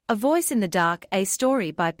A Voice in the Dark, a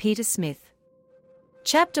story by Peter Smith.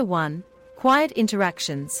 Chapter 1, Quiet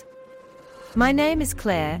Interactions. My name is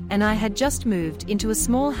Claire, and I had just moved into a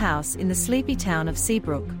small house in the sleepy town of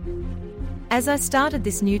Seabrook. As I started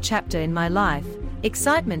this new chapter in my life,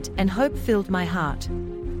 excitement and hope filled my heart.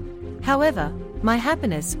 However, my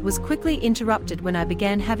happiness was quickly interrupted when I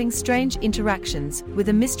began having strange interactions with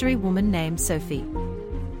a mystery woman named Sophie.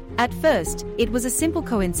 At first, it was a simple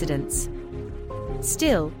coincidence.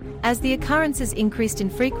 Still, as the occurrences increased in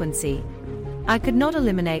frequency, I could not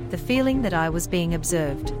eliminate the feeling that I was being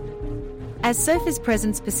observed. As Sophie's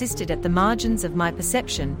presence persisted at the margins of my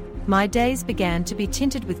perception, my days began to be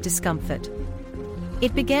tinted with discomfort.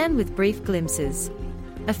 It began with brief glimpses,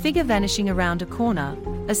 a figure vanishing around a corner,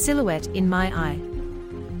 a silhouette in my eye.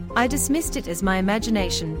 I dismissed it as my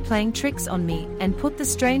imagination playing tricks on me and put the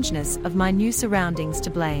strangeness of my new surroundings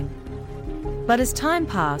to blame. But as time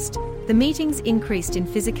passed, the meetings increased in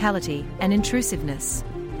physicality and intrusiveness.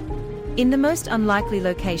 In the most unlikely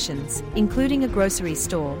locations, including a grocery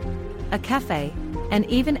store, a cafe, and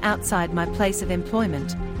even outside my place of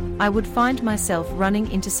employment, I would find myself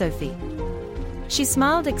running into Sophie. She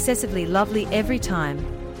smiled excessively lovely every time,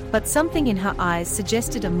 but something in her eyes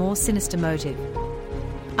suggested a more sinister motive.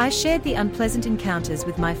 I shared the unpleasant encounters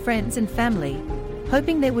with my friends and family,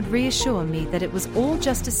 hoping they would reassure me that it was all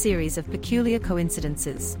just a series of peculiar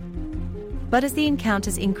coincidences. But as the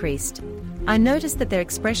encounters increased, I noticed that their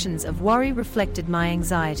expressions of worry reflected my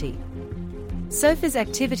anxiety. Sophie's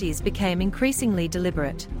activities became increasingly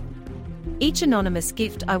deliberate. Each anonymous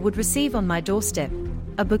gift I would receive on my doorstep,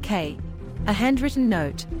 a bouquet, a handwritten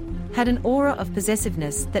note, had an aura of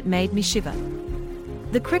possessiveness that made me shiver.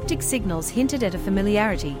 The cryptic signals hinted at a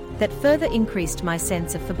familiarity that further increased my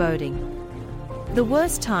sense of foreboding. The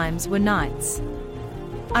worst times were nights.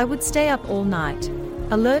 I would stay up all night,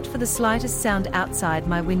 alert for the slightest sound outside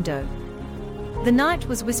my window. The night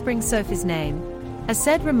was whispering Sophie's name, a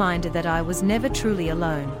sad reminder that I was never truly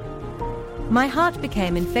alone. My heart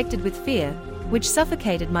became infected with fear, which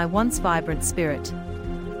suffocated my once vibrant spirit.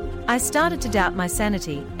 I started to doubt my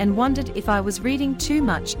sanity and wondered if I was reading too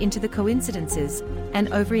much into the coincidences and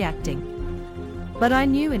overreacting. But I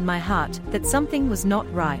knew in my heart that something was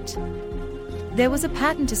not right. There was a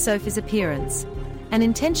pattern to Sophie's appearance, an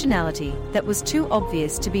intentionality that was too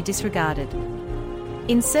obvious to be disregarded.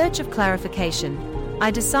 In search of clarification,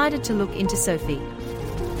 I decided to look into Sophie.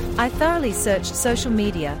 I thoroughly searched social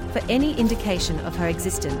media for any indication of her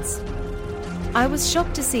existence. I was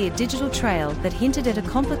shocked to see a digital trail that hinted at a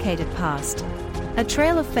complicated past, a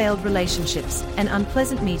trail of failed relationships and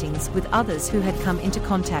unpleasant meetings with others who had come into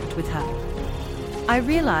contact with her. I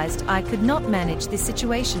realized I could not manage this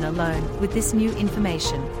situation alone with this new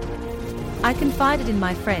information. I confided in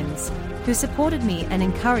my friends, who supported me and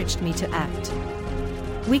encouraged me to act.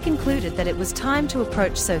 We concluded that it was time to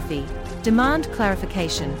approach Sophie, demand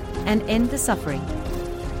clarification, and end the suffering.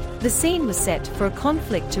 The scene was set for a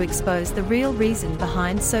conflict to expose the real reason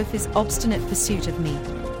behind Sophie's obstinate pursuit of me.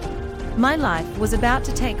 My life was about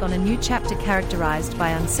to take on a new chapter characterized by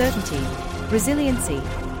uncertainty, resiliency,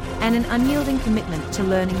 and an unyielding commitment to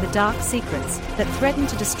learning the dark secrets that threatened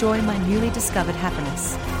to destroy my newly discovered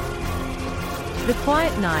happiness. The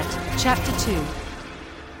Quiet Night, Chapter 2.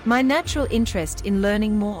 My natural interest in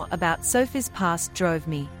learning more about Sophie's past drove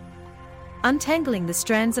me. Untangling the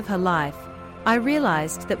strands of her life, I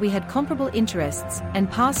realized that we had comparable interests and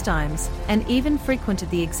pastimes and even frequented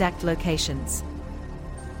the exact locations.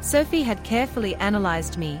 Sophie had carefully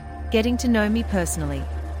analyzed me, getting to know me personally.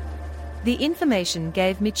 The information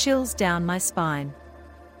gave me chills down my spine.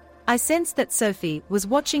 I sensed that Sophie was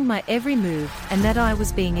watching my every move and that I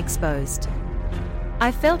was being exposed.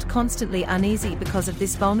 I felt constantly uneasy because of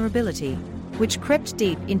this vulnerability, which crept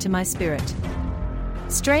deep into my spirit.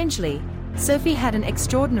 Strangely, Sophie had an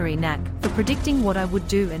extraordinary knack for predicting what I would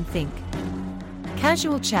do and think.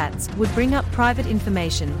 Casual chats would bring up private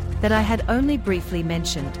information that I had only briefly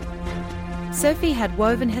mentioned. Sophie had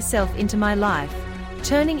woven herself into my life,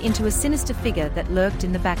 turning into a sinister figure that lurked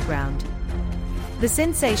in the background. The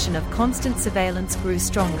sensation of constant surveillance grew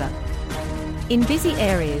stronger. In busy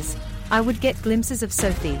areas, I would get glimpses of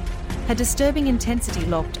Sophie, her disturbing intensity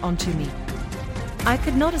locked onto me. I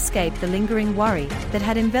could not escape the lingering worry that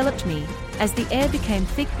had enveloped me as the air became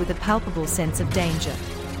thick with a palpable sense of danger.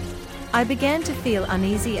 I began to feel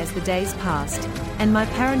uneasy as the days passed, and my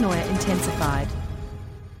paranoia intensified.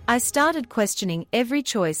 I started questioning every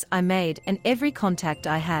choice I made and every contact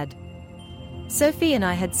I had. Sophie and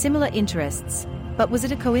I had similar interests, but was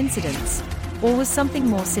it a coincidence, or was something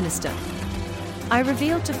more sinister? I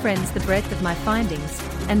revealed to friends the breadth of my findings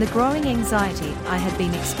and the growing anxiety I had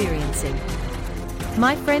been experiencing.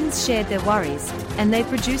 My friends shared their worries, and they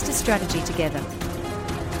produced a strategy together.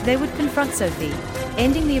 They would confront Sophie,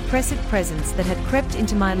 ending the oppressive presence that had crept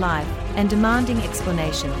into my life and demanding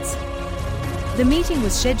explanations. The meeting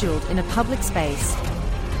was scheduled in a public space,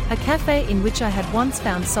 a cafe in which I had once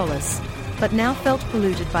found solace, but now felt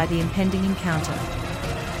polluted by the impending encounter.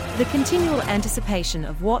 The continual anticipation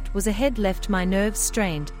of what was ahead left my nerves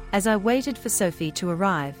strained as I waited for Sophie to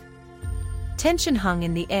arrive. Tension hung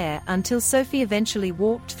in the air until Sophie eventually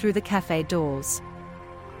walked through the cafe doors.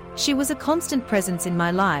 She was a constant presence in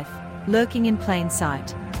my life, lurking in plain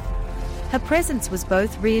sight. Her presence was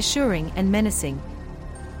both reassuring and menacing.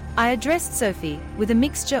 I addressed Sophie with a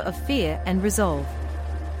mixture of fear and resolve.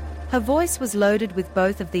 Her voice was loaded with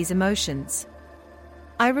both of these emotions.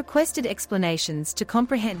 I requested explanations to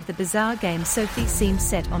comprehend the bizarre game Sophie seemed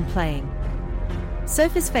set on playing.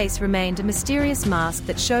 Sophie's face remained a mysterious mask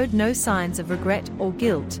that showed no signs of regret or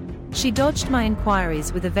guilt. She dodged my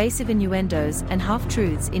inquiries with evasive innuendos and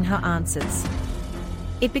half-truths in her answers.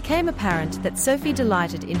 It became apparent that Sophie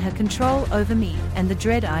delighted in her control over me and the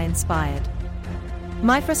dread I inspired.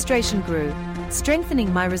 My frustration grew,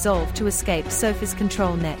 strengthening my resolve to escape Sophie's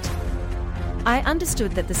control net. I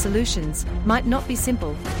understood that the solutions might not be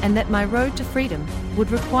simple, and that my road to freedom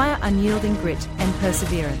would require unyielding grit and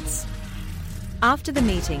perseverance. After the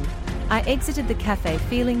meeting, I exited the cafe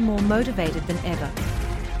feeling more motivated than ever.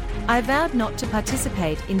 I vowed not to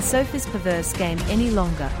participate in Sophie's perverse game any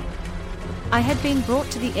longer. I had been brought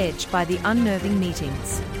to the edge by the unnerving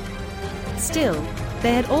meetings. Still,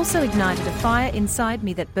 they had also ignited a fire inside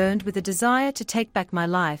me that burned with a desire to take back my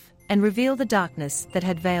life and reveal the darkness that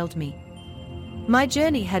had veiled me. My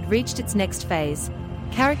journey had reached its next phase,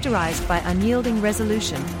 characterized by unyielding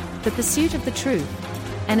resolution, the pursuit of the truth,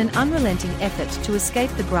 and an unrelenting effort to escape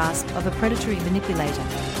the grasp of a predatory manipulator.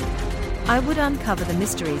 I would uncover the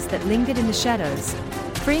mysteries that lingered in the shadows,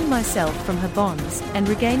 freeing myself from her bonds and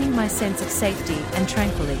regaining my sense of safety and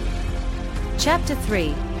tranquility. Chapter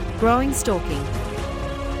 3: Growing Stalking.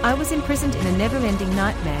 I was imprisoned in a never-ending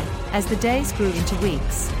nightmare as the days grew into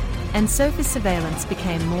weeks, and Sophie's surveillance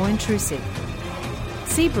became more intrusive.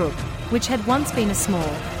 Seabrook, which had once been a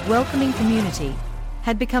small, welcoming community,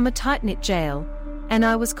 had become a tight-knit jail, and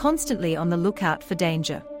I was constantly on the lookout for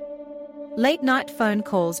danger. Late-night phone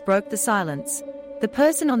calls broke the silence, the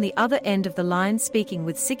person on the other end of the line speaking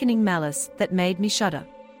with sickening malice that made me shudder.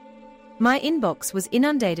 My inbox was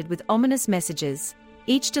inundated with ominous messages,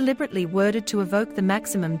 each deliberately worded to evoke the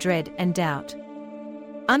maximum dread and doubt.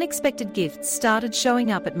 Unexpected gifts started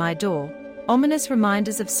showing up at my door, ominous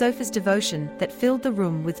reminders of Sophie's devotion that filled the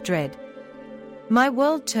room with dread. My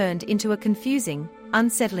world turned into a confusing,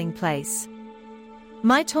 unsettling place.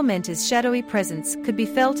 My tormentor's shadowy presence could be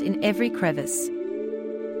felt in every crevice.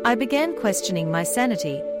 I began questioning my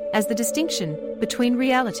sanity as the distinction between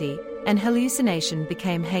reality and hallucination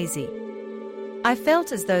became hazy. I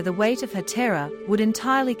felt as though the weight of her terror would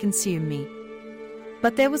entirely consume me.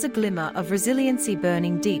 But there was a glimmer of resiliency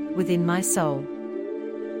burning deep within my soul.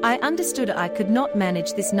 I understood I could not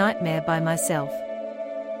manage this nightmare by myself.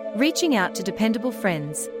 Reaching out to dependable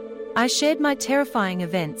friends, I shared my terrifying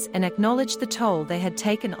events and acknowledged the toll they had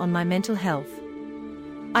taken on my mental health.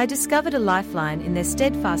 I discovered a lifeline in their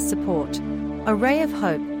steadfast support, a ray of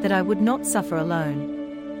hope that I would not suffer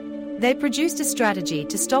alone. They produced a strategy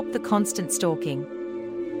to stop the constant stalking.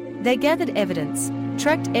 They gathered evidence,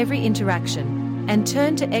 tracked every interaction, and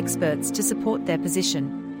turned to experts to support their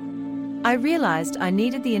position. I realized I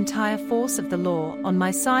needed the entire force of the law on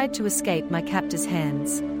my side to escape my captor's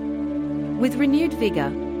hands. With renewed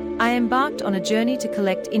vigor, I embarked on a journey to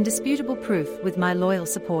collect indisputable proof with my loyal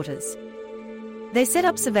supporters. They set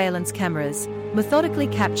up surveillance cameras, methodically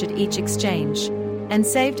captured each exchange, and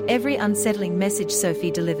saved every unsettling message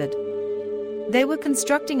Sophie delivered. They were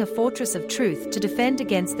constructing a fortress of truth to defend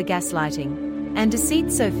against the gaslighting and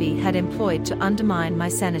deceit Sophie had employed to undermine my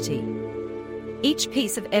sanity. Each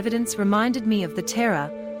piece of evidence reminded me of the terror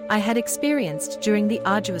I had experienced during the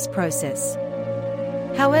arduous process.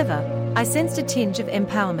 However, I sensed a tinge of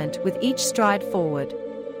empowerment with each stride forward.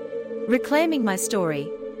 Reclaiming my story,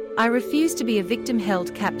 I refused to be a victim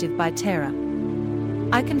held captive by terror.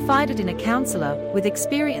 I confided in a counselor with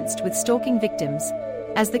experience with stalking victims,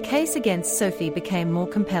 as the case against Sophie became more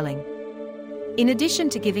compelling. In addition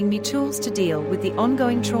to giving me tools to deal with the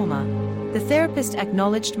ongoing trauma, the therapist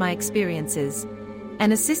acknowledged my experiences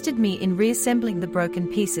and assisted me in reassembling the broken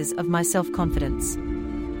pieces of my self-confidence.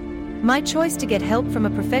 My choice to get help from a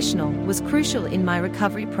professional was crucial in my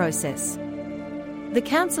recovery process. The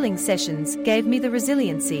counseling sessions gave me the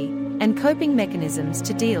resiliency and coping mechanisms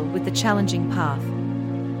to deal with the challenging path.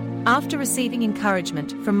 After receiving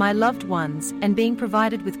encouragement from my loved ones and being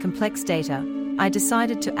provided with complex data, I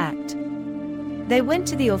decided to act. They went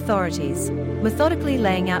to the authorities, methodically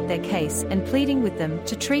laying out their case and pleading with them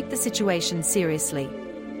to treat the situation seriously.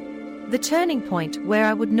 The turning point where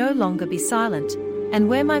I would no longer be silent, and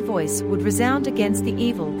where my voice would resound against the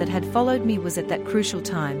evil that had followed me, was at that crucial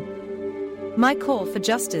time. My call for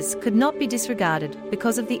justice could not be disregarded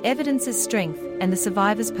because of the evidence's strength and the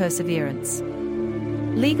survivors' perseverance.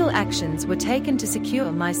 Legal actions were taken to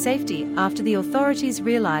secure my safety after the authorities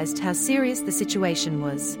realized how serious the situation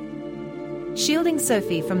was. Shielding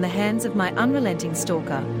Sophie from the hands of my unrelenting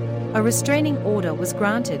stalker, a restraining order was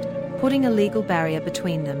granted, putting a legal barrier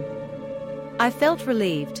between them. I felt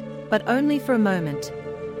relieved, but only for a moment.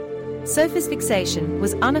 Sophie's fixation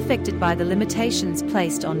was unaffected by the limitations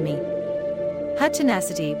placed on me. Her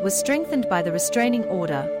tenacity was strengthened by the restraining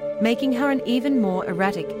order, making her an even more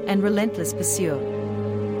erratic and relentless pursuer.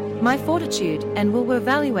 My fortitude and will were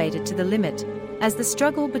evaluated to the limit, as the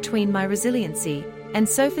struggle between my resiliency and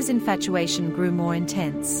Sophie's infatuation grew more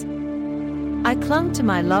intense. I clung to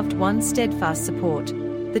my loved one's steadfast support,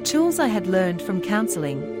 the tools I had learned from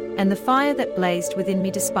counseling, and the fire that blazed within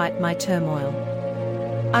me despite my turmoil.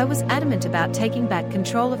 I was adamant about taking back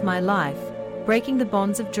control of my life, breaking the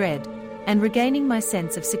bonds of dread, and regaining my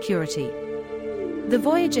sense of security. The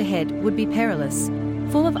voyage ahead would be perilous,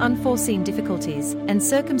 full of unforeseen difficulties and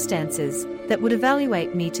circumstances that would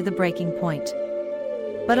evaluate me to the breaking point.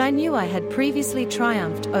 But I knew I had previously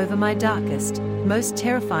triumphed over my darkest, most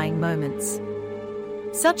terrifying moments.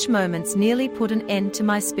 Such moments nearly put an end to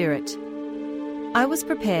my spirit. I was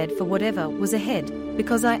prepared for whatever was ahead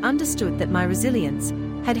because I understood that my resilience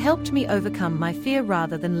had helped me overcome my fear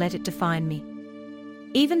rather than let it define me.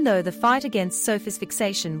 Even though the fight against Sophie's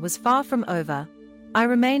fixation was far from over, I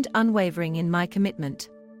remained unwavering in my commitment.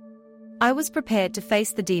 I was prepared to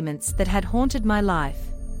face the demons that had haunted my life.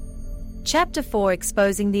 Chapter 4: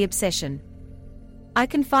 Exposing the Obsession. I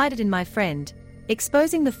confided in my friend,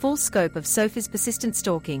 exposing the full scope of Sophie's persistent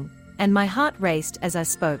stalking, and my heart raced as I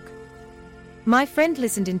spoke. My friend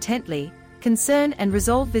listened intently, concern and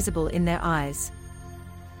resolve visible in their eyes.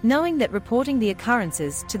 Knowing that reporting the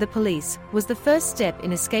occurrences to the police was the first step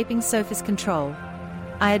in escaping Sophie's control,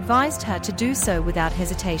 I advised her to do so without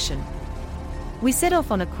hesitation. We set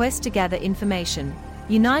off on a quest to gather information,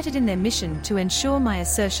 united in their mission to ensure my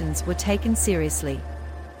assertions were taken seriously.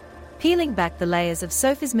 Peeling back the layers of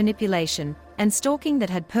Sophie's manipulation and stalking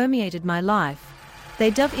that had permeated my life,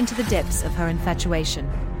 they dug into the depths of her infatuation.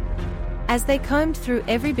 As they combed through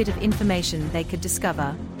every bit of information they could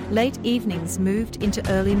discover, late evenings moved into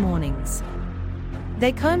early mornings.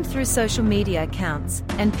 They combed through social media accounts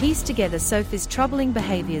and pieced together Sophie's troubling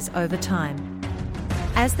behaviors over time.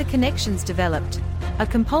 As the connections developed, a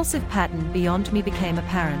compulsive pattern beyond me became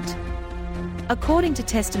apparent. According to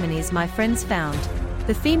testimonies my friends found,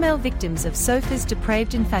 the female victims of Sophie's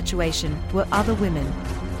depraved infatuation were other women.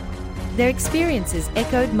 Their experiences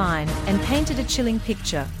echoed mine and painted a chilling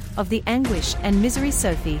picture of the anguish and misery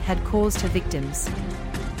Sophie had caused her victims.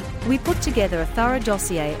 We put together a thorough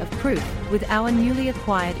dossier of proof with our newly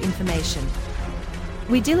acquired information.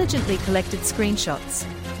 We diligently collected screenshots,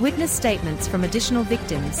 witness statements from additional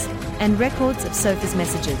victims, and records of Sophie's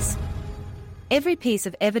messages. Every piece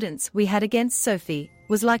of evidence we had against Sophie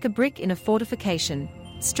was like a brick in a fortification,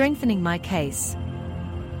 strengthening my case.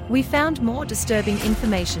 We found more disturbing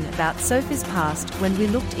information about Sophie's past when we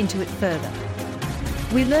looked into it further.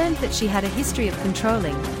 We learned that she had a history of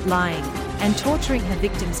controlling, lying, and torturing her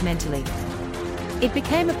victims mentally. It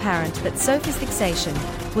became apparent that Sophie's fixation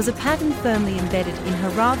was a pattern firmly embedded in her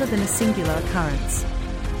rather than a singular occurrence.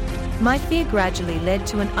 My fear gradually led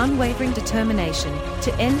to an unwavering determination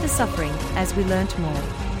to end the suffering as we learnt more.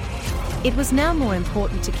 It was now more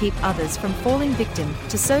important to keep others from falling victim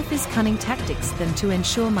to Sophie's cunning tactics than to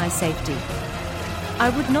ensure my safety.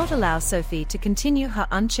 I would not allow Sophie to continue her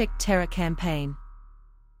unchecked terror campaign.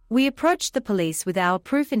 We approached the police with our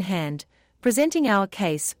proof in hand, presenting our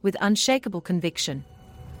case with unshakable conviction.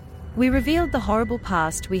 We revealed the horrible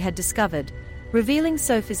past we had discovered, revealing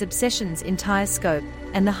Sophie's obsession's entire scope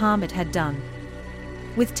and the harm it had done.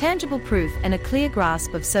 With tangible proof and a clear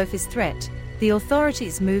grasp of Sophie's threat, the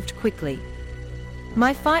authorities moved quickly.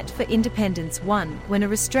 My fight for independence won when a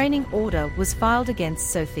restraining order was filed against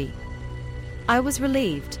Sophie. I was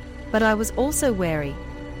relieved, but I was also wary.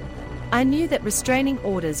 I knew that restraining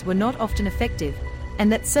orders were not often effective,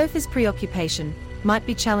 and that Sophie's preoccupation might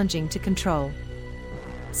be challenging to control.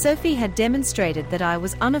 Sophie had demonstrated that I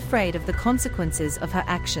was unafraid of the consequences of her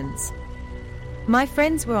actions. My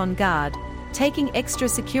friends were on guard, taking extra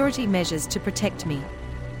security measures to protect me.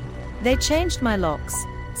 They changed my locks,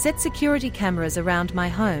 set security cameras around my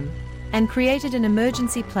home, and created an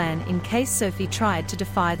emergency plan in case Sophie tried to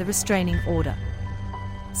defy the restraining order.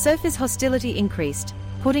 Sophie's hostility increased,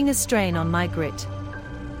 putting a strain on my grit.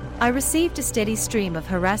 I received a steady stream of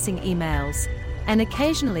harassing emails, and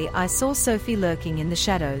occasionally I saw Sophie lurking in the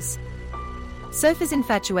shadows. Sophie's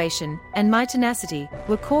infatuation and my tenacity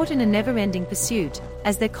were caught in a never-ending pursuit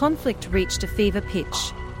as their conflict reached a fever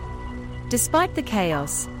pitch. Despite the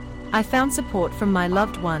chaos, I found support from my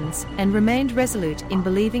loved ones and remained resolute in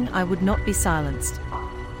believing I would not be silenced.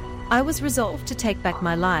 I was resolved to take back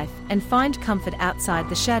my life and find comfort outside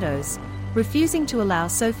the shadows, refusing to allow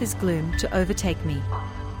Sophie's gloom to overtake me.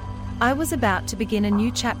 I was about to begin a new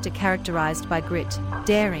chapter characterized by grit,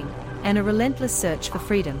 daring, and a relentless search for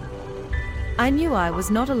freedom. I knew I was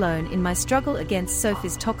not alone in my struggle against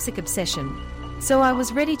Sophie's toxic obsession, so I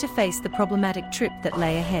was ready to face the problematic trip that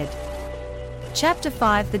lay ahead. Chapter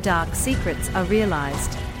 5: The dark secrets are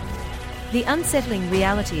realized. The unsettling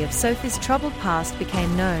reality of Sophie's troubled past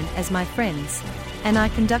became known as my friends, and I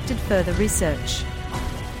conducted further research.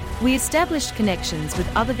 We established connections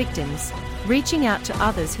with other victims, reaching out to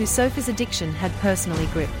others who Sophie's addiction had personally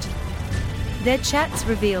gripped. Their chats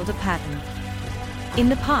revealed a pattern. In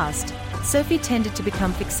the past, Sophie tended to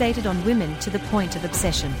become fixated on women to the point of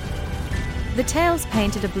obsession. The tales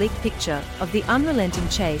painted a bleak picture of the unrelenting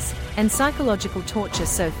chase and psychological torture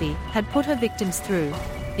Sophie had put her victims through,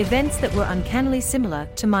 events that were uncannily similar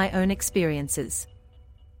to my own experiences.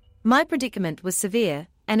 My predicament was severe,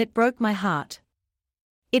 and it broke my heart.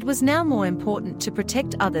 It was now more important to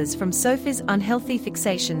protect others from Sophie's unhealthy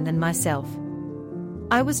fixation than myself.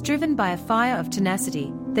 I was driven by a fire of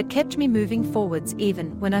tenacity that kept me moving forwards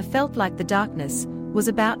even when I felt like the darkness was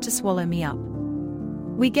about to swallow me up.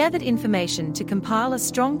 We gathered information to compile a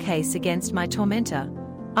strong case against my tormentor,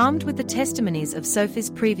 armed with the testimonies of Sophie's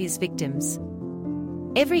previous victims.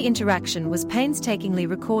 Every interaction was painstakingly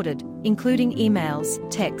recorded, including emails,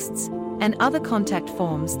 texts, and other contact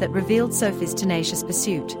forms that revealed Sophie's tenacious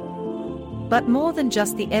pursuit. But more than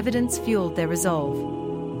just the evidence fueled their resolve.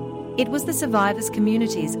 It was the survivors'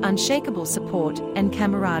 community's unshakable support and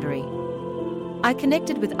camaraderie. I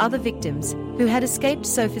connected with other victims who had escaped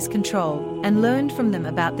Sophie's control and learned from them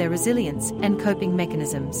about their resilience and coping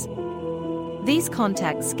mechanisms. These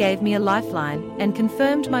contacts gave me a lifeline and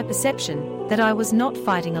confirmed my perception that I was not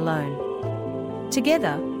fighting alone.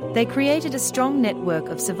 Together, they created a strong network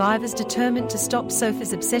of survivors determined to stop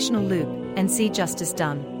Sophie's obsessional loop and see justice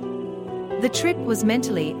done. The trip was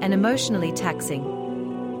mentally and emotionally taxing.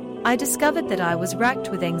 I discovered that I was racked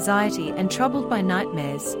with anxiety and troubled by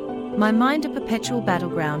nightmares, my mind a perpetual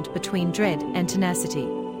battleground between dread and tenacity.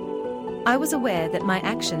 I was aware that my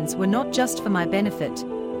actions were not just for my benefit,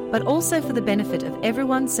 but also for the benefit of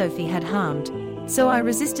everyone Sophie had harmed, so I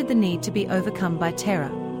resisted the need to be overcome by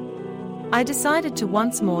terror. I decided to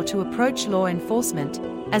once more to approach law enforcement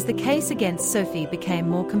as the case against Sophie became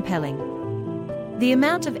more compelling. The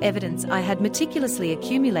amount of evidence I had meticulously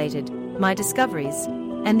accumulated, my discoveries,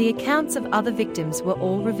 and the accounts of other victims were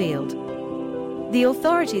all revealed. The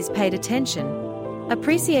authorities paid attention,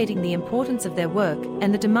 appreciating the importance of their work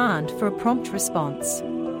and the demand for a prompt response.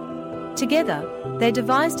 Together, they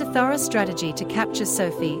devised a thorough strategy to capture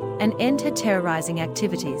Sophie and end her terrorizing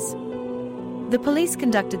activities. The police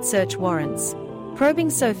conducted search warrants, probing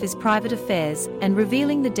Sophie's private affairs and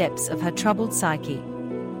revealing the depths of her troubled psyche.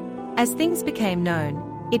 As things became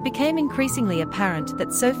known, it became increasingly apparent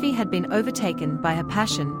that Sophie had been overtaken by her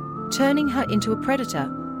passion, turning her into a predator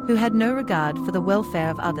who had no regard for the welfare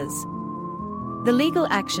of others. The legal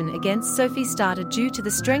action against Sophie started due to the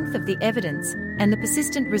strength of the evidence and the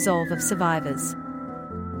persistent resolve of survivors.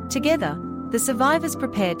 Together, the survivors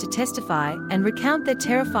prepared to testify and recount their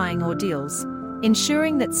terrifying ordeals,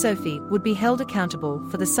 ensuring that Sophie would be held accountable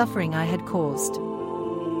for the suffering I had caused.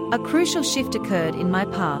 A crucial shift occurred in my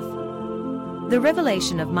path. The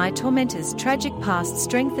revelation of my tormentor's tragic past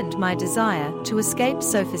strengthened my desire to escape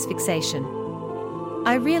Sophie's fixation.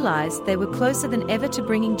 I realized they were closer than ever to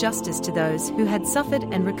bringing justice to those who had suffered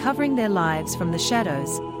and recovering their lives from the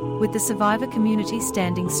shadows, with the survivor community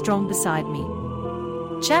standing strong beside me.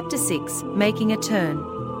 Chapter 6: Making a Turn.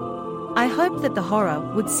 I hoped that the horror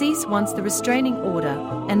would cease once the restraining order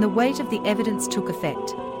and the weight of the evidence took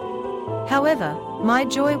effect. However, my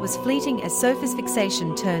joy was fleeting as Sophie's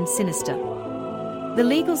fixation turned sinister. The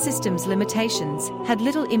legal system's limitations had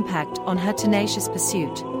little impact on her tenacious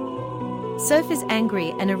pursuit. Sophie's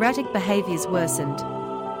angry and erratic behaviors worsened.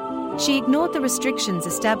 She ignored the restrictions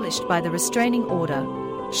established by the restraining order,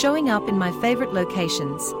 showing up in my favorite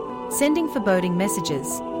locations, sending foreboding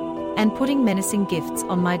messages, and putting menacing gifts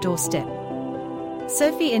on my doorstep.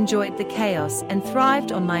 Sophie enjoyed the chaos and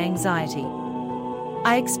thrived on my anxiety.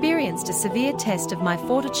 I experienced a severe test of my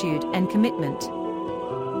fortitude and commitment.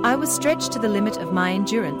 I was stretched to the limit of my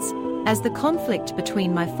endurance, as the conflict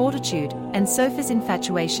between my fortitude and Sophie's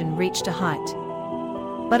infatuation reached a height.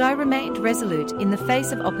 But I remained resolute in the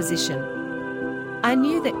face of opposition. I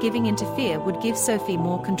knew that giving in to fear would give Sophie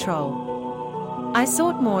more control. I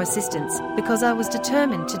sought more assistance because I was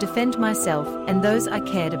determined to defend myself and those I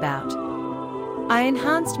cared about. I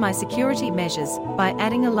enhanced my security measures by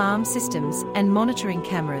adding alarm systems and monitoring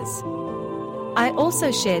cameras. I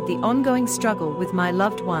also shared the ongoing struggle with my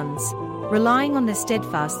loved ones, relying on their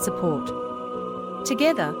steadfast support.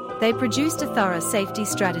 Together, they produced a thorough safety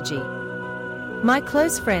strategy. My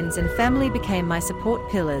close friends and family became my support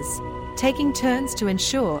pillars, taking turns to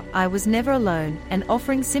ensure I was never alone and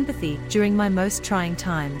offering sympathy during my most trying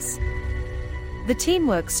times. The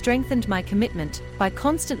teamwork strengthened my commitment by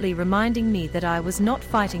constantly reminding me that I was not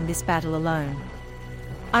fighting this battle alone.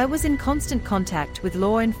 I was in constant contact with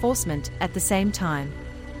law enforcement at the same time.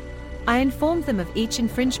 I informed them of each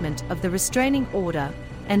infringement of the restraining order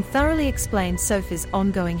and thoroughly explained Sophie's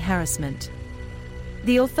ongoing harassment.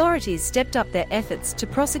 The authorities stepped up their efforts to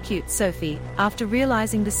prosecute Sophie after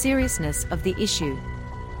realizing the seriousness of the issue.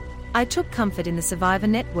 I took comfort in the survivor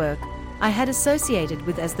network I had associated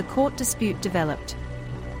with as the court dispute developed.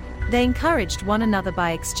 They encouraged one another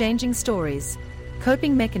by exchanging stories,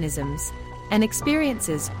 coping mechanisms, and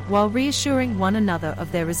experiences while reassuring one another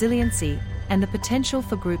of their resiliency and the potential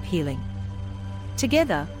for group healing.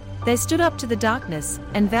 Together, they stood up to the darkness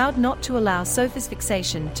and vowed not to allow Sophie's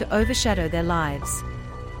fixation to overshadow their lives.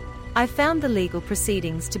 I found the legal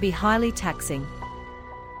proceedings to be highly taxing.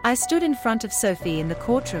 I stood in front of Sophie in the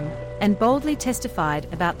courtroom and boldly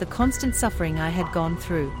testified about the constant suffering I had gone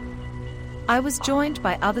through. I was joined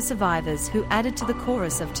by other survivors who added to the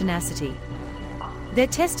chorus of tenacity. Their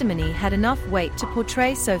testimony had enough weight to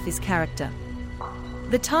portray Sophie's character.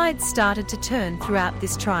 The tides started to turn throughout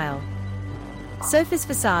this trial. Sophie's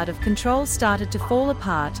facade of control started to fall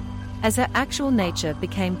apart as her actual nature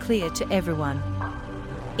became clear to everyone.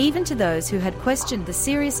 Even to those who had questioned the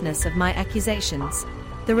seriousness of my accusations,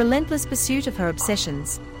 the relentless pursuit of her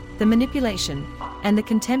obsessions, the manipulation, and the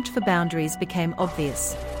contempt for boundaries became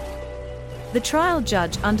obvious. The trial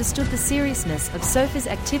judge understood the seriousness of Sophie's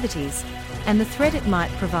activities and the threat it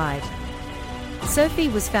might provide. Sophie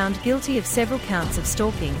was found guilty of several counts of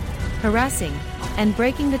stalking, harassing, and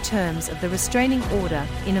breaking the terms of the restraining order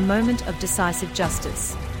in a moment of decisive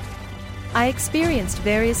justice. I experienced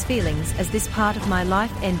various feelings as this part of my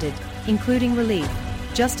life ended, including relief,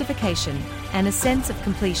 justification, and a sense of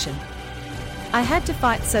completion. I had to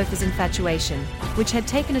fight Sophie's infatuation, which had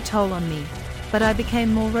taken a toll on me, but I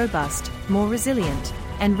became more robust, more resilient,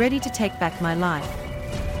 and ready to take back my life.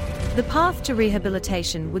 The path to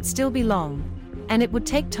rehabilitation would still be long, and it would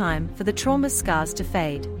take time for the trauma scars to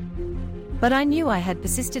fade. But I knew I had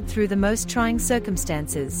persisted through the most trying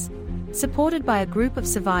circumstances, supported by a group of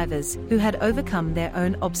survivors who had overcome their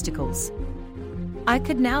own obstacles. I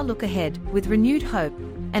could now look ahead with renewed hope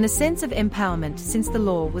and a sense of empowerment since the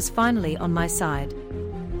law was finally on my side.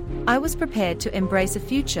 I was prepared to embrace a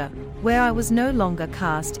future where I was no longer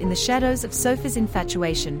cast in the shadows of Sophie's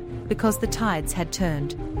infatuation because the tides had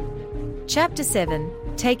turned. Chapter 7: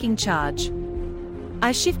 Taking Charge.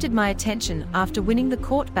 I shifted my attention after winning the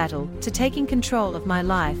court battle to taking control of my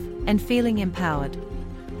life and feeling empowered.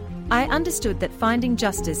 I understood that finding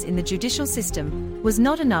justice in the judicial system was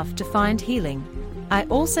not enough to find healing. I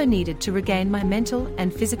also needed to regain my mental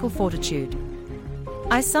and physical fortitude.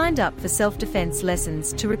 I signed up for self-defense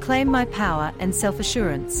lessons to reclaim my power and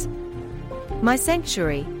self-assurance. My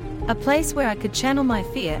sanctuary, a place where I could channel my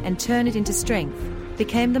fear and turn it into strength,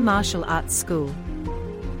 became the martial arts school.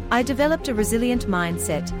 I developed a resilient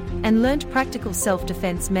mindset and learned practical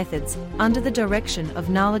self-defense methods under the direction of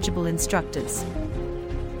knowledgeable instructors.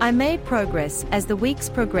 I made progress as the weeks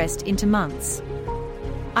progressed into months.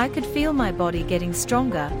 I could feel my body getting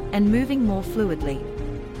stronger and moving more fluidly.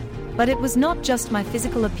 But it was not just my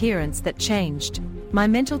physical appearance that changed, my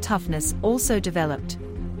mental toughness also developed.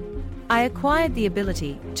 I acquired the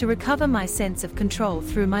ability to recover my sense of control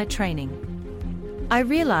through my training. I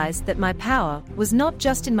realized that my power was not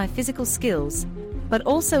just in my physical skills, but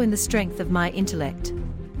also in the strength of my intellect.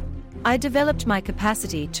 I developed my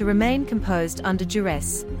capacity to remain composed under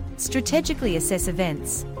duress, strategically assess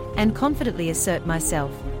events, and confidently assert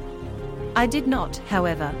myself. I did not,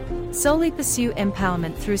 however, solely pursue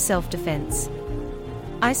empowerment through self-defense.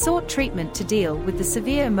 I sought treatment to deal with the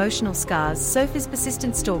severe emotional scars Sophie's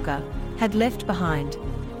persistent stalker had left behind.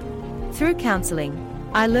 Through counseling,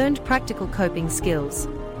 I learned practical coping skills.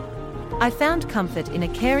 I found comfort in a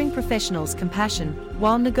caring professional's compassion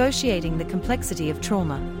while negotiating the complexity of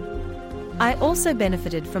trauma. I also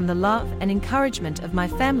benefited from the love and encouragement of my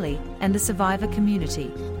family and the survivor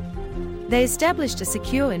community. They established a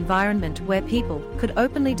secure environment where people could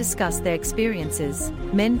openly discuss their experiences,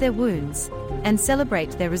 mend their wounds, and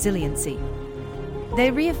celebrate their resiliency. They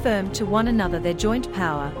reaffirmed to one another their joint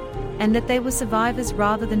power, and that they were survivors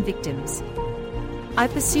rather than victims. I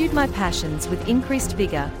pursued my passions with increased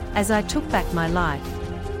vigor as I took back my life.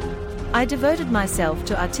 I devoted myself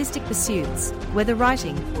to artistic pursuits, whether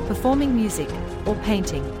writing, performing music, or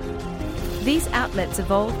painting. These outlets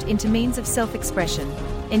evolved into means of self-expression,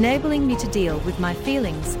 enabling me to deal with my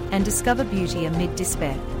feelings and discover beauty amid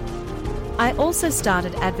despair. I also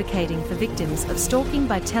started advocating for victims of stalking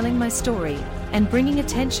by telling my story and bringing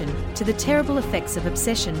attention to the terrible effects of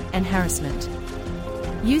obsession and harassment.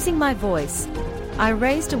 Using my voice, I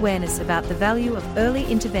raised awareness about the value of early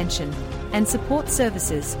intervention and support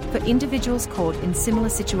services for individuals caught in similar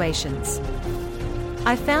situations.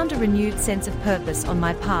 I found a renewed sense of purpose on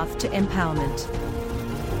my path to empowerment.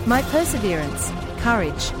 My perseverance,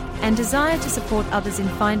 courage, and desire to support others in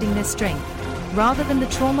finding their strength, rather than the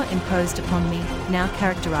trauma imposed upon me, now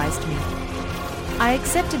characterized me. I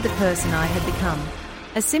accepted the person I had become,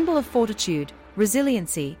 a symbol of fortitude,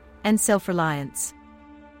 resiliency, and self-reliance.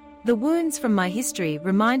 The wounds from my history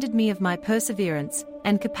reminded me of my perseverance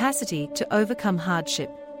and capacity to overcome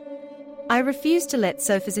hardship. I refused to let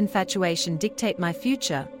Sophie's infatuation dictate my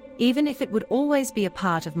future, even if it would always be a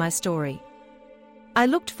part of my story. I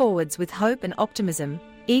looked forwards with hope and optimism,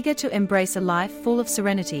 eager to embrace a life full of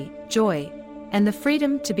serenity, joy, and the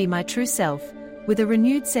freedom to be my true self, with a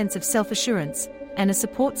renewed sense of self-assurance and a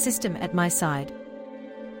support system at my side.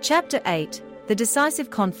 Chapter 8: The Decisive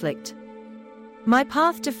Conflict. My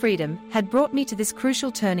path to freedom had brought me to this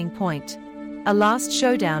crucial turning point, a last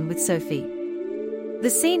showdown with Sophie. The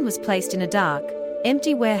scene was placed in a dark,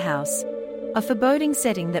 empty warehouse, a foreboding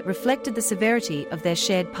setting that reflected the severity of their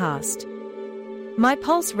shared past. My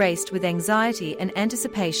pulse raced with anxiety and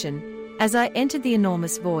anticipation as I entered the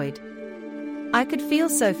enormous void. I could feel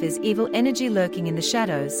Sophie's evil energy lurking in the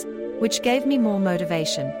shadows, which gave me more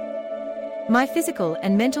motivation. My physical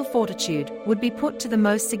and mental fortitude would be put to the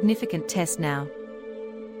most significant test now.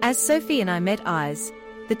 As Sophie and I met eyes,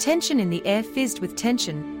 the tension in the air fizzed with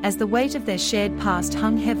tension as the weight of their shared past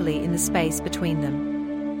hung heavily in the space between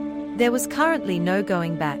them. There was currently no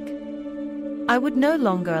going back. I would no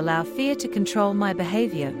longer allow fear to control my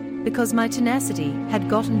behavior, because my tenacity had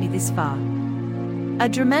gotten me this far. A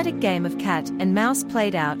dramatic game of cat and mouse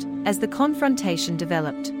played out as the confrontation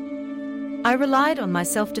developed. I relied on my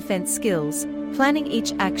self-defense skills, planning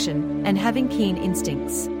each action and having keen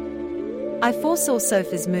instincts. I foresaw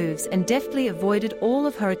Sophie's moves and deftly avoided all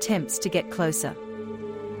of her attempts to get closer.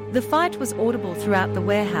 The fight was audible throughout the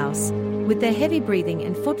warehouse, with their heavy breathing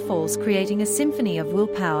and footfalls creating a symphony of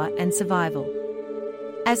willpower and survival.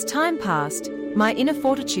 As time passed, my inner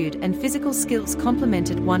fortitude and physical skills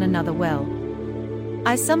complemented one another well.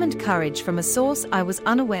 I summoned courage from a source I was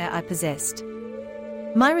unaware I possessed.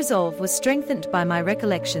 My resolve was strengthened by my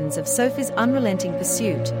recollections of Sophie's unrelenting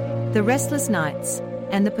pursuit, the restless nights,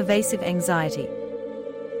 and the pervasive anxiety.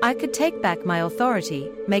 I could take back my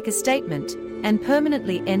authority, make a statement, and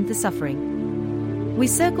permanently end the suffering. We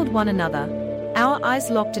circled one another, our eyes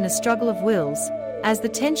locked in a struggle of wills, as the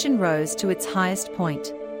tension rose to its highest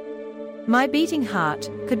point. My beating heart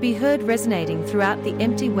could be heard resonating throughout the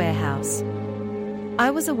empty warehouse. I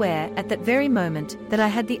was aware at that very moment that I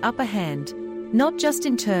had the upper hand, not just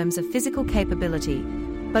in terms of physical capability,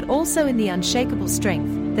 but also in the unshakable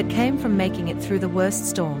strength that came from making it through the worst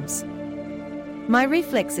storms. My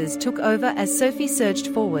reflexes took over as Sophie surged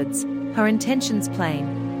forwards, her intentions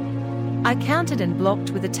plain. I countered and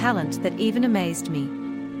blocked with a talent that even amazed me.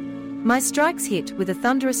 My strikes hit with a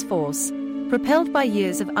thunderous force, propelled by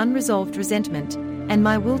years of unresolved resentment and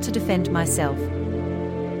my will to defend myself.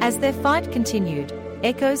 As their fight continued,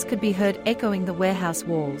 echoes could be heard echoing the warehouse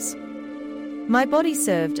walls. My body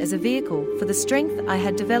served as a vehicle for the strength I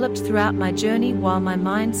had developed throughout my journey while my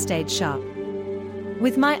mind stayed sharp.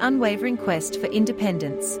 With my unwavering quest for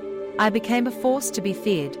independence, I became a force to be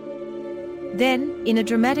feared. Then, in a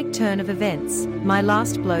dramatic turn of events, my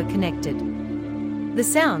last blow connected. The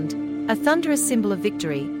sound, a thunderous symbol of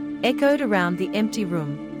victory, echoed around the empty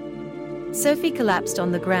room. Sophie collapsed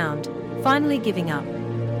on the ground, finally giving up.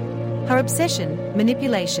 Her obsession,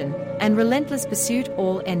 manipulation, and relentless pursuit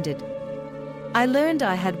all ended. I learned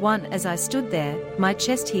I had won as I stood there, my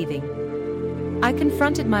chest heaving. I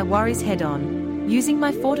confronted my worries head-on, using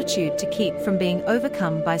my fortitude to keep from being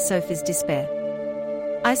overcome by Sophie's despair.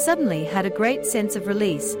 I suddenly had a great sense of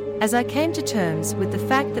release, as I came to terms with the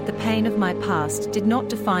fact that the pain of my past did not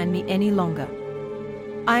define me any longer.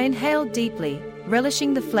 I inhaled deeply,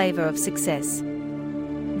 relishing the flavor of success.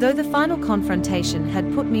 Though the final confrontation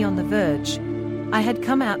had put me on the verge, I had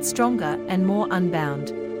come out stronger and more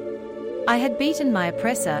unbound. I had beaten my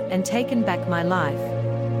oppressor and taken back my life.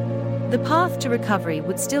 The path to recovery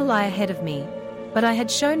would still lie ahead of me, but I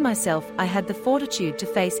had shown myself I had the fortitude to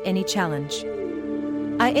face any challenge.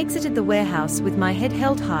 I exited the warehouse with my head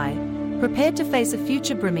held high, prepared to face a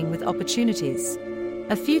future brimming with opportunities.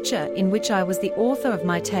 A future in which I was the author of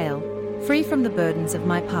my tale, free from the burdens of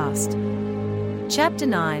my past. Chapter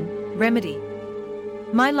 9: Remedy.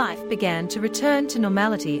 My life began to return to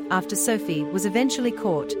normality after Sophie was eventually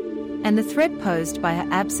caught, and the threat posed by her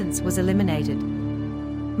absence was eliminated.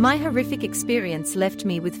 My horrific experience left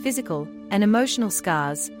me with physical and emotional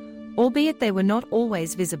scars, albeit they were not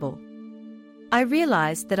always visible. I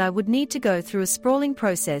realized that I would need to go through a sprawling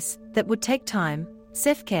process that would take time,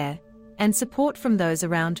 self-care, and support from those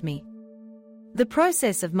around me. The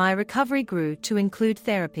process of my recovery grew to include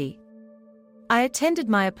therapy. I attended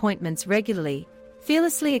my appointments regularly,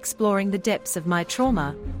 fearlessly exploring the depths of my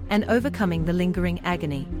trauma and overcoming the lingering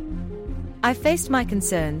agony. I faced my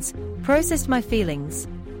concerns, processed my feelings,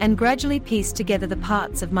 and gradually pieced together the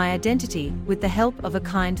parts of my identity with the help of a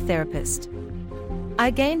kind therapist. I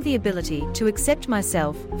gained the ability to accept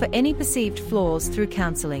myself for any perceived flaws through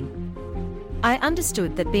counseling. I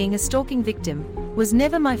understood that being a stalking victim was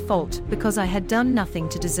never my fault because I had done nothing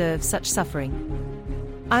to deserve such suffering.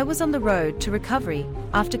 I was on the road to recovery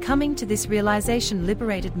after coming to this realization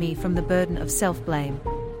liberated me from the burden of self-blame.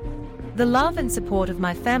 The love and support of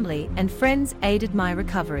my family and friends aided my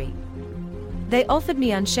recovery. They offered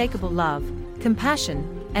me unshakable love,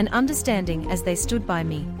 compassion, and understanding as they stood by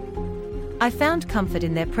me. I found comfort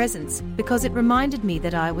in their presence because it reminded me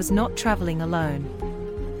that I was not traveling alone.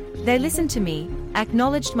 They listened to me,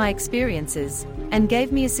 acknowledged my experiences, and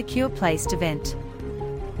gave me a secure place to vent.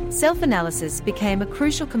 Self-analysis became a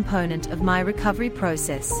crucial component of my recovery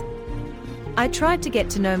process. I tried to get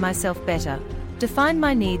to know myself better, define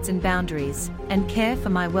my needs and boundaries, and care for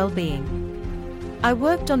my well-being. I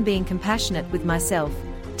worked on being compassionate with myself,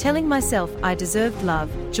 telling myself I deserved love,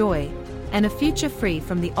 joy, and a future free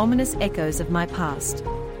from the ominous echoes of my past.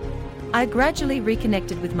 I gradually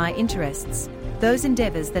reconnected with my interests, those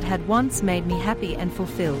endeavors that had once made me happy and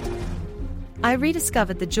fulfilled. I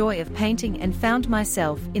rediscovered the joy of painting and found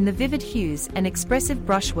myself in the vivid hues and expressive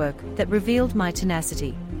brushwork that revealed my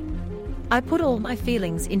tenacity. I put all my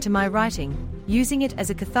feelings into my writing, using it as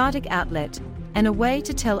a cathartic outlet and a way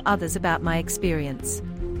to tell others about my experience.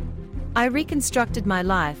 I reconstructed my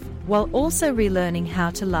life while also relearning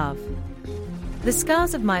how to love. The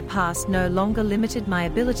scars of my past no longer limited my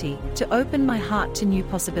ability to open my heart to new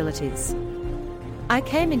possibilities. I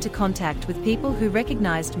came into contact with people who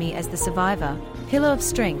recognized me as the survivor, pillar of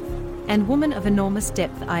strength, and woman of enormous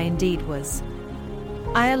depth I indeed was.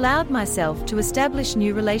 I allowed myself to establish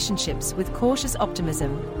new relationships with cautious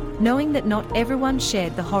optimism, knowing that not everyone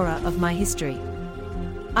shared the horror of my history.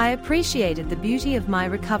 I appreciated the beauty of my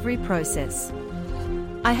recovery process.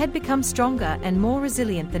 I had become stronger and more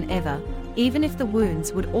resilient than ever, even if the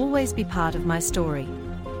wounds would always be part of my story.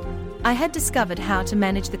 I had discovered how to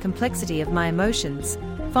manage the complexity of my emotions,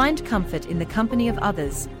 find comfort in the company of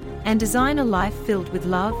others, and design a life filled with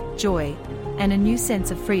love, joy, and a new sense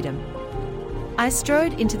of freedom. I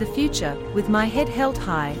strode into the future with my head held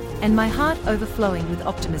high and my heart overflowing with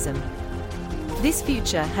optimism. This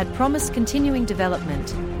future had promised continuing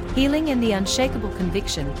development, healing, and the unshakable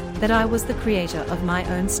conviction that I was the creator of my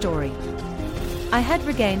own story. I had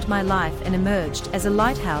regained my life and emerged as a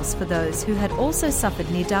lighthouse for those who had also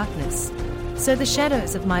suffered near darkness, so the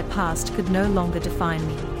shadows of my past could no longer define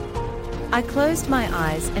me. I closed my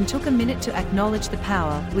eyes and took a minute to acknowledge the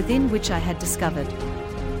power within which I had discovered.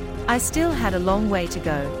 I still had a long way to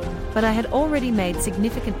go, but I had already made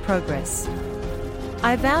significant progress.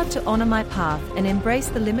 I vowed to honor my path and embrace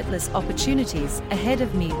the limitless opportunities ahead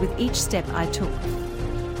of me with each step I took.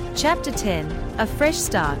 Chapter 10: A Fresh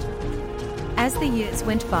Start. As the years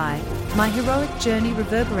went by, my heroic journey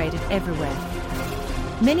reverberated everywhere.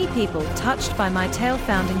 Many people touched by my tale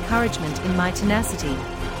found encouragement in my tenacity,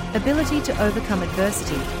 ability to overcome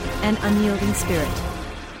adversity, and unyielding spirit.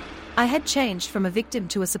 I had changed from a victim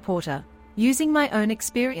to a supporter, using my own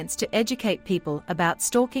experience to educate people about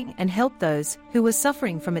stalking and help those who were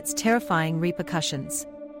suffering from its terrifying repercussions.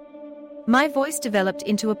 My voice developed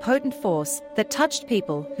into a potent force that touched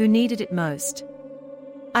people who needed it most.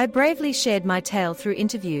 I bravely shared my tale through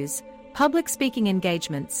interviews, public speaking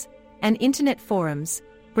engagements, and internet forums,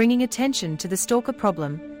 bringing attention to the stalker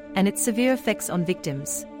problem and its severe effects on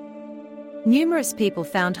victims. Numerous people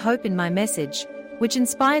found hope in my message, which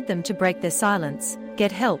inspired them to break their silence,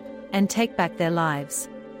 get help, and take back their lives.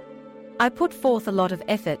 I put forth a lot of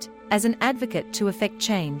effort as an advocate to effect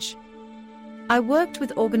change. I worked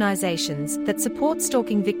with organizations that support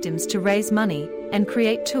stalking victims to raise money and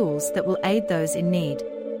create tools that will aid those in need.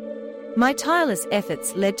 My tireless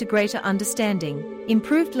efforts led to greater understanding,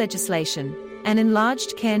 improved legislation, and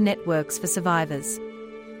enlarged care networks for survivors.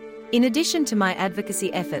 In addition to my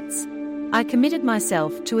advocacy efforts, I committed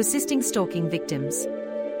myself to assisting stalking victims.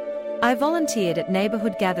 I volunteered at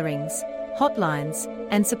neighborhood gatherings, hotlines,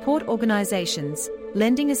 and support organizations,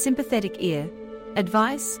 lending a sympathetic ear,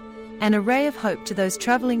 advice, and a ray of hope to those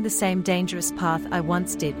traveling the same dangerous path I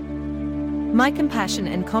once did. My compassion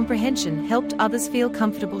and comprehension helped others feel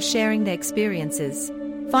comfortable sharing their experiences,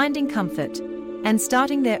 finding comfort, and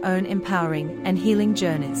starting their own empowering and healing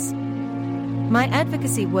journeys. My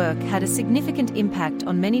advocacy work had a significant impact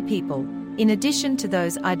on many people, in addition to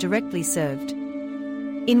those I directly served.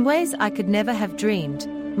 In ways I could never have dreamed,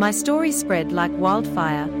 my story spread like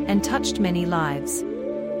wildfire and touched many lives.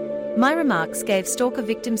 My remarks gave stalker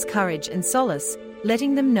victims courage and solace,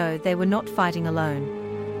 letting them know they were not fighting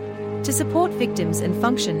alone. To support victims and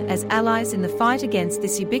function as allies in the fight against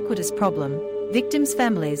this ubiquitous problem, victims'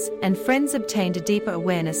 families and friends obtained a deeper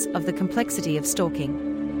awareness of the complexity of stalking.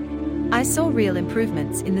 I saw real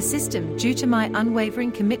improvements in the system due to my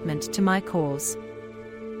unwavering commitment to my cause.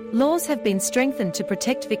 Laws have been strengthened to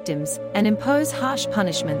protect victims and impose harsh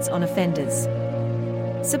punishments on offenders.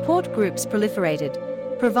 Support groups proliferated,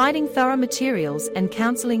 providing thorough materials and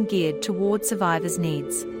counseling geared toward survivors'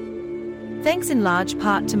 needs. Thanks in large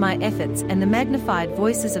part to my efforts and the magnified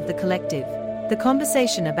voices of the collective, the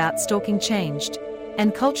conversation about stalking changed,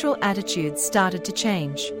 and cultural attitudes started to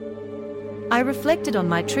change. I reflected on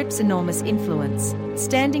my trip's enormous influence,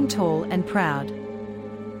 standing tall and proud.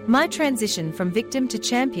 My transition from victim to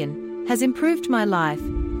champion has improved my life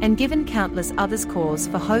and given countless others cause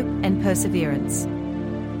for hope and perseverance.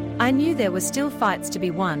 I knew there were still fights to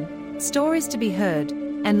be won, stories to be heard,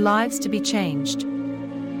 and lives to be changed.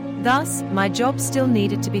 Thus, my job still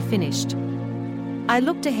needed to be finished. I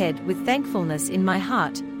looked ahead with thankfulness in my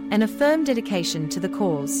heart and a firm dedication to the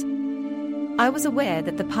cause. I was aware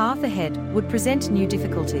that the path ahead would present new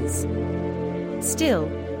difficulties.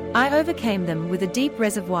 Still, I overcame them with a deep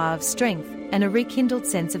reservoir of strength and a rekindled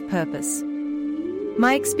sense of purpose.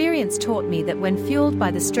 My experience taught me that when fueled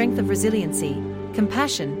by the strength of resiliency,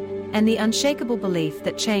 compassion, and the unshakable belief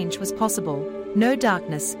that change was possible, no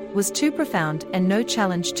darkness was too profound and no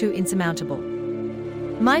challenge too insurmountable.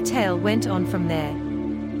 My tale went on from there.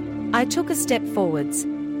 I took a step forwards,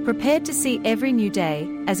 prepared to see every new day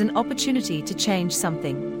as an opportunity to change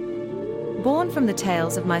something. Born from the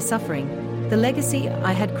tales of my suffering, the legacy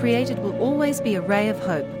I had created will always be a ray of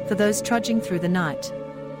hope for those trudging through the night.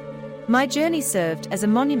 My journey served as a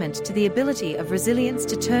monument to the ability of resilience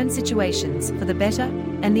to turn situations for the better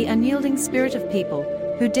and the unyielding spirit of people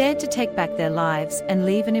who dared to take back their lives and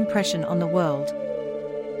leave an impression on the world.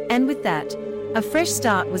 And with that, a fresh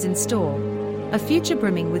start was in store, a future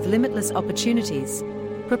brimming with limitless opportunities,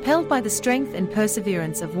 propelled by the strength and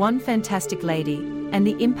perseverance of one fantastic lady and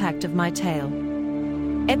the impact of my tale.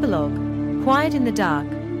 Epilogue. Quiet in the dark.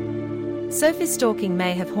 Sophie's stalking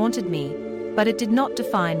may have haunted me, but it did not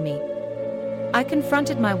define me. I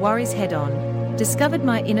confronted my worries head-on, discovered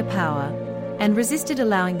my inner power, and resisted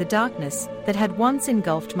allowing the darkness that had once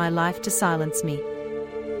engulfed my life to silence me.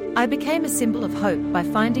 I became a symbol of hope by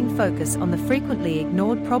finding focus on the frequently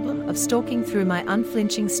ignored problem of stalking through my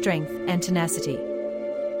unflinching strength and tenacity.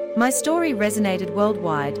 My story resonated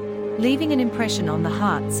worldwide, leaving an impression on the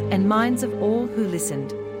hearts and minds of all who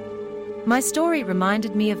listened. My story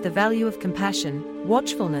reminded me of the value of compassion,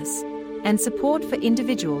 watchfulness, and support for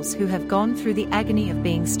individuals who have gone through the agony of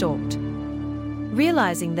being stalked.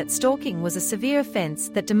 Realizing that stalking was a severe offense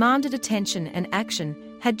that demanded attention and action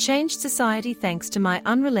had changed society thanks to my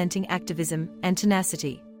unrelenting activism and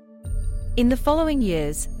tenacity. In the following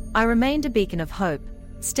years, I remained a beacon of hope,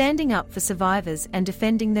 standing up for survivors and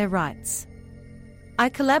defending their rights. I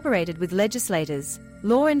collaborated with legislators,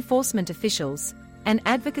 law enforcement officials, and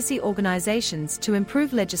advocacy organizations to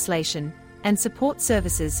improve legislation and support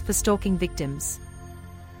services for stalking victims.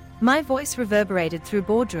 My voice reverberated through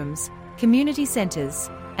boardrooms, community centers,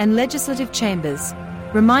 and legislative chambers,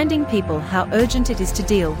 reminding people how urgent it is to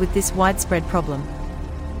deal with this widespread problem.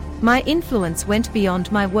 My influence went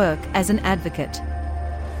beyond my work as an advocate.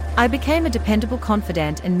 I became a dependable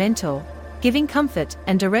confidant and mentor, giving comfort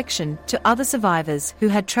and direction to other survivors who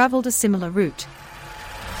had traveled a similar route.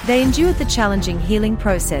 They endured the challenging healing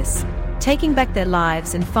process, taking back their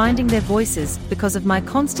lives and finding their voices because of my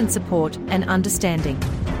constant support and understanding.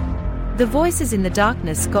 The voices in the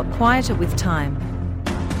darkness got quieter with time.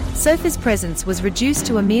 Sophie's presence was reduced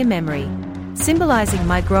to a mere memory, symbolizing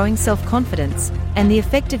my growing self-confidence and the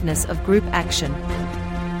effectiveness of group action.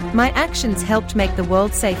 My actions helped make the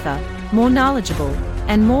world safer, more knowledgeable,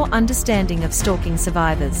 and more understanding of stalking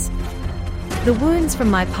survivors. The wounds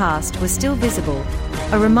from my past were still visible,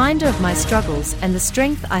 a reminder of my struggles and the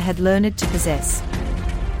strength I had learned to possess.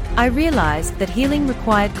 I realized that healing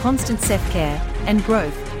required constant self-care and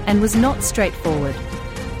growth, and was not straightforward.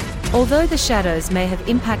 Although the shadows may have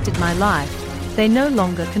impacted my life, they no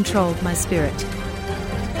longer controlled my spirit.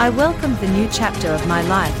 I welcomed the new chapter of my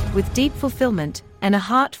life with deep fulfillment and a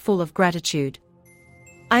heart full of gratitude.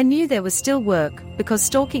 I knew there was still work because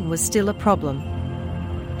stalking was still a problem.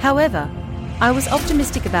 However, I was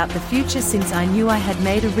optimistic about the future since I knew I had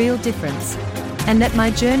made a real difference, and that my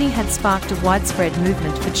journey had sparked a widespread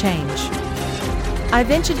movement for change. I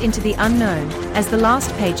ventured into the unknown as the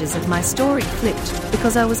last pages of my story flipped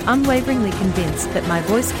because I was unwaveringly convinced that my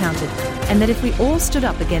voice counted and that if we all stood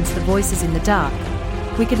up against the voices in the dark,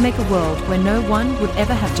 we could make a world where no one would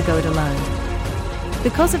ever have to go it alone.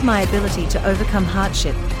 Because of my ability to overcome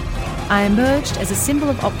hardship, I emerged as a symbol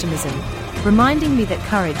of optimism, reminding me that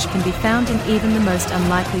courage can be found in even the most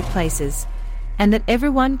unlikely places, and that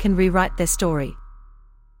everyone can rewrite their story.